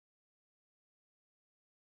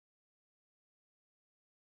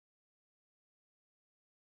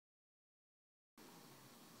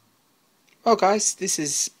Well guys, this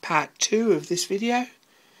is part 2 of this video.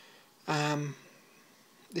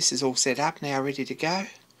 This is all set up now, ready to go.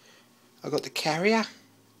 I've got the carrier,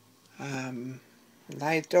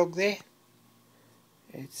 lathe dog there.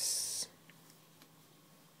 It's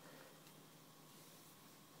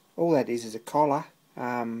all that is a collar.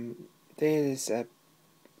 There's a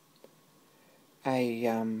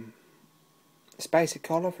spacer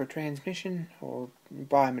collar for a transmission, or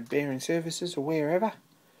buy them at bearing services or wherever.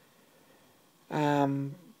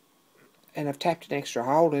 And I've tapped an extra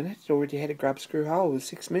hole in it. It already had a grub screw hole with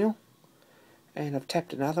 6mm, and I've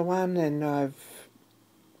tapped another one, and I've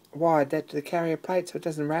wired that to the carrier plate so it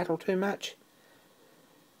doesn't rattle too much,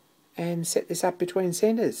 and set this up between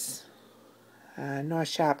centres. Nice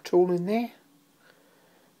sharp tool in there,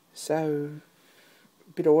 so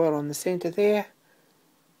a bit of oil on the centre there,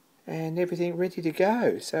 and everything ready to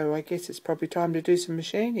go. So I guess it's probably time to do some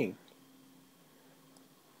machining.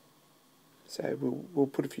 So we'll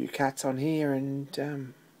put a few cuts on here, and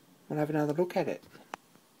we'll have another look at it.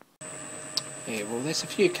 Yeah, well, there's a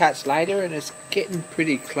few cuts later, and it's getting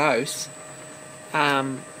pretty close.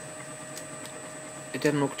 It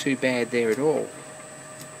doesn't look too bad there at all.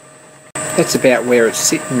 That's about where it's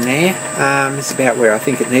sitting there. It's about where I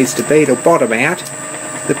think it needs to be. It'll bottom out.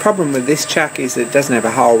 The problem with this chuck is that it doesn't have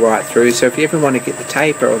a hole right through, so if you ever want to get the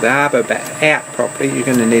taper or the arbour back out properly, you're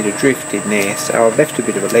going to need a drift in there. So I've left a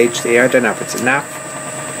bit of a ledge there. I don't know if it's enough,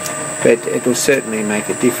 but it'll certainly make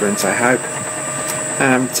a difference, I hope.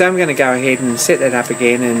 So I'm going to go ahead and set that up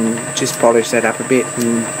again and just polish that up a bit,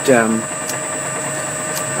 and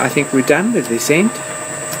I think we're done with this end.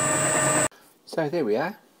 So there we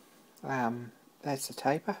are. That's the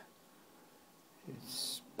taper.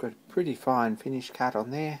 It's got a pretty fine finish cut on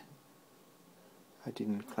there. I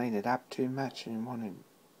didn't clean it up too much, and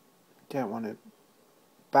don't want to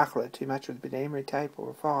buckle it too much with a bit of emery tape or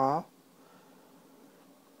a file.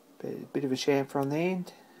 But a bit of a chamfer on the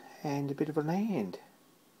end and a bit of a land.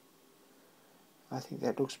 I think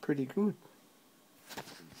that looks pretty good.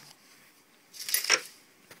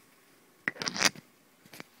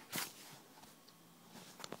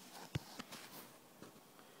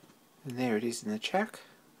 And there it is in the chuck.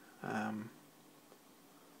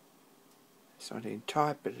 It's not in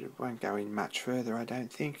tight, but it won't go in much further, I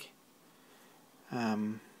don't think.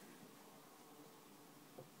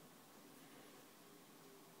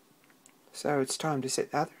 So it's time to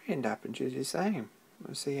set the other end up and do the same.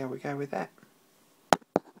 We'll see how we go with that.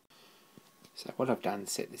 So what I've done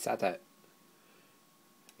is set this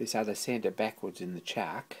other centre backwards in the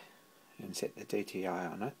chuck and set the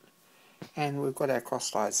DTI on it. And we've got our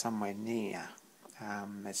cross slide somewhere near.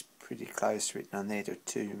 That's pretty close, written on there to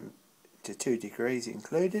 2 degrees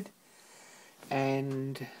included.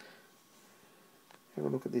 And have a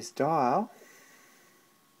look at this dial.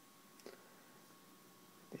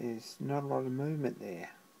 There's not a lot of movement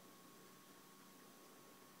there.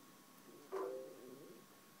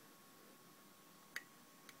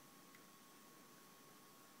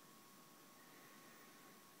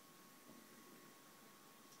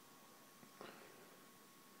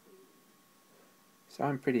 So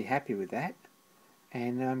I'm pretty happy with that,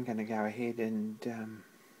 and I'm going to go ahead and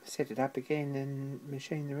set it up again and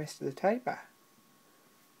machine the rest of the taper.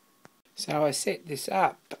 So I set this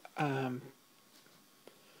up. I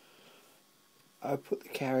put the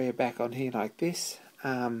carrier back on here like this,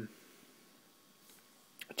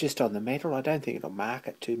 just on the metal. I don't think it'll mark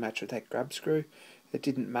it too much with that grub screw. It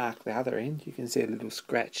didn't mark the other end. You can see a little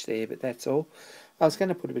scratch there, but that's all. I was going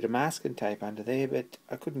to put a bit of masking tape under there, but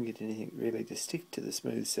I couldn't get anything really to stick to the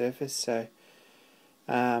smooth surface, so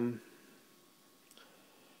I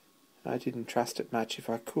didn't trust it much if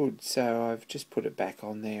I could, so I've just put it back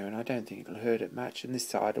on there, and I don't think it'll hurt it much. And this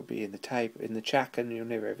side will be in the tape, in the chuck, and you'll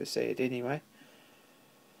never ever see it anyway.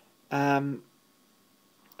 I've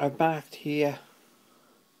marked here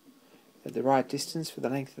at the right distance for the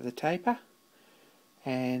length of the taper,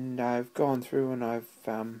 and I've gone through and I've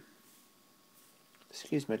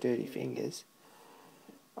excuse my dirty fingers,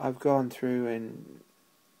 I've gone through and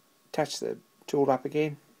touched the tool up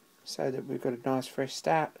again so that we've got a nice fresh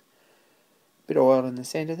start. Bit of oil in the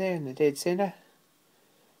centre there, in the dead centre,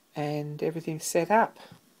 and everything's set up.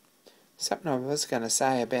 Something I was going to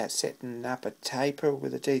say about setting up a taper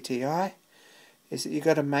with a DTI is that you've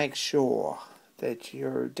got to make sure that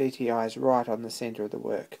your DTI is right on the centre of the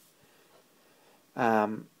work.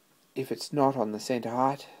 If it's not on the centre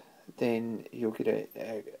height, then you'll get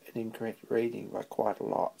an incorrect reading by quite a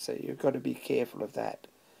lot. So you've got to be careful of that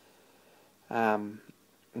and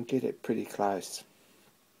get it pretty close.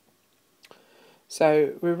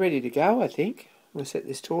 So we're ready to go, I think. We'll set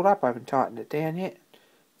this tool up. I haven't tightened it down yet.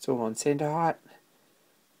 It's all on centre height,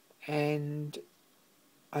 and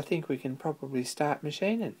I think we can probably start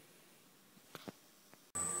machining.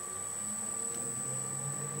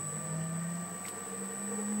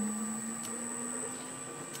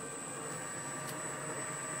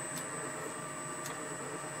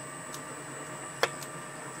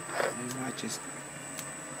 I might just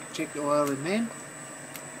check the oil in there.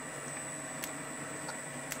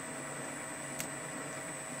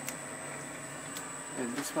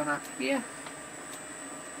 And this one up here.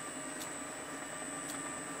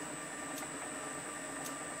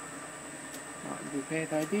 Might be a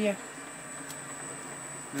bad idea.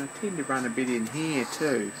 And I tend to run a bit in here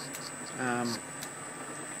too.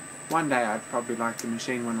 One day I'd probably like to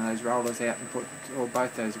machine one of those rollers out and put, or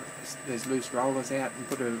both those loose rollers out and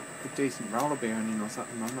put a decent roller bearing in or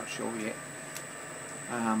something. I'm not sure yet.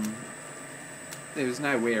 There was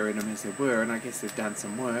no wear in them as there were, and I guess they've done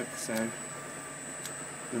some work, so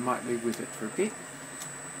we might live with it for a bit.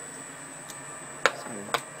 So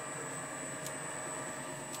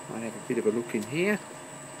might have a bit of a look in here.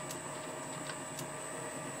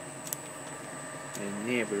 And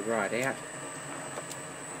there we're right out.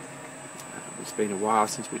 It's been a while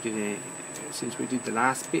since we did the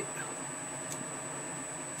last bit,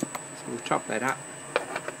 so we'll chop that up,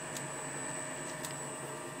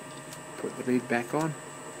 put the lid back on,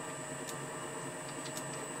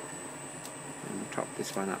 and we'll top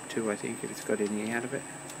this one up too, I think, if it's got any out of it.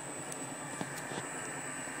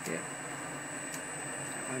 Yeah,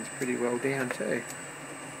 that one's pretty well down too.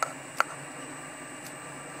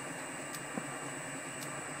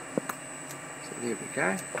 So there we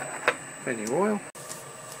go. Plenty of oil.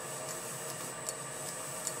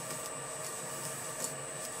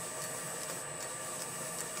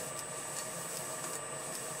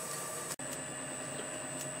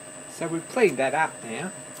 So we've cleaned that up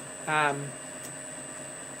now.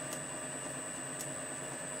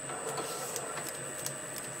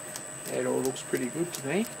 It all looks pretty good to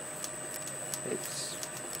me. It's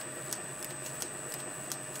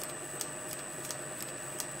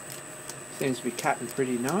seems to be cutting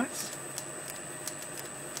pretty nice.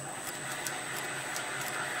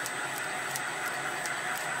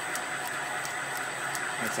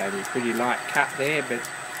 That's only a pretty light cut there, but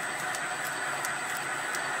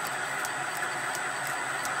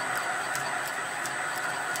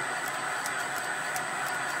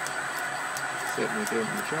certainly doing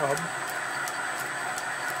the job.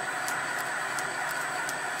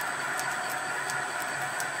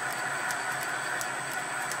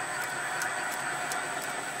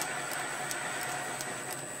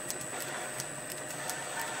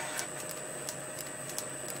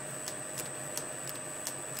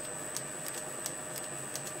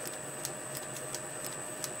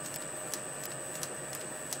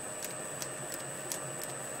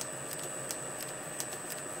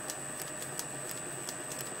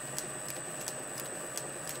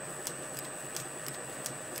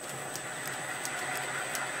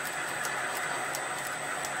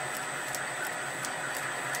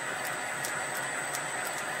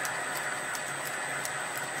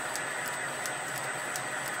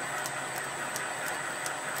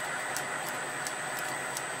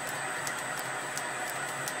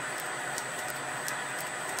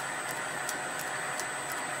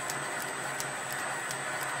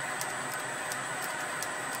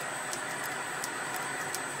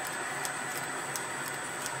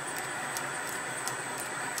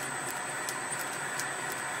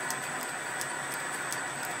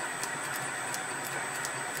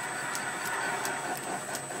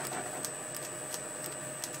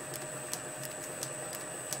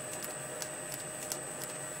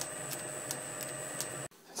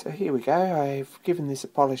 So here we go. I've given this a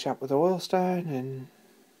polish up with oilstone and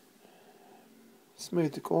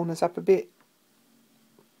smoothed the corners up a bit.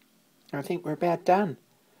 I think we're about done.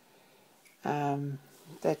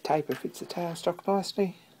 That taper fits the tailstock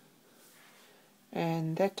nicely,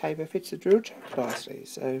 and that taper fits the drill chuck nicely.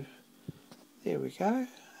 So there we go.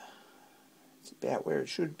 It's about where it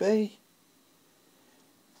should be,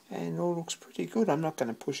 and all looks pretty good. I'm not going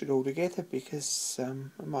to push it all together because I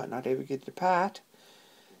might not ever get it apart.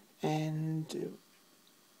 And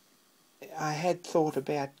I had thought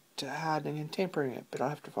about hardening and tempering it, but I'll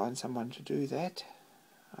have to find someone to do that.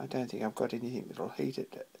 I don't think I've got anything that'll heat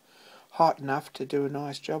it hot enough to do a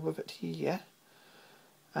nice job of it here.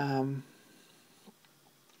 We'll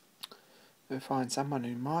find someone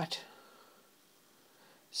who might.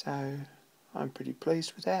 So I'm pretty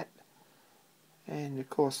pleased with that. And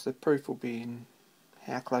of course the proof will be in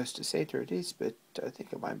how close to centre it is, but I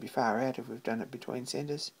think it won't be far out if we've done it between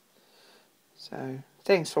centres. So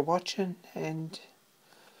thanks for watching, and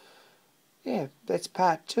yeah, that's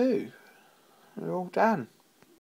part 2. We're all done.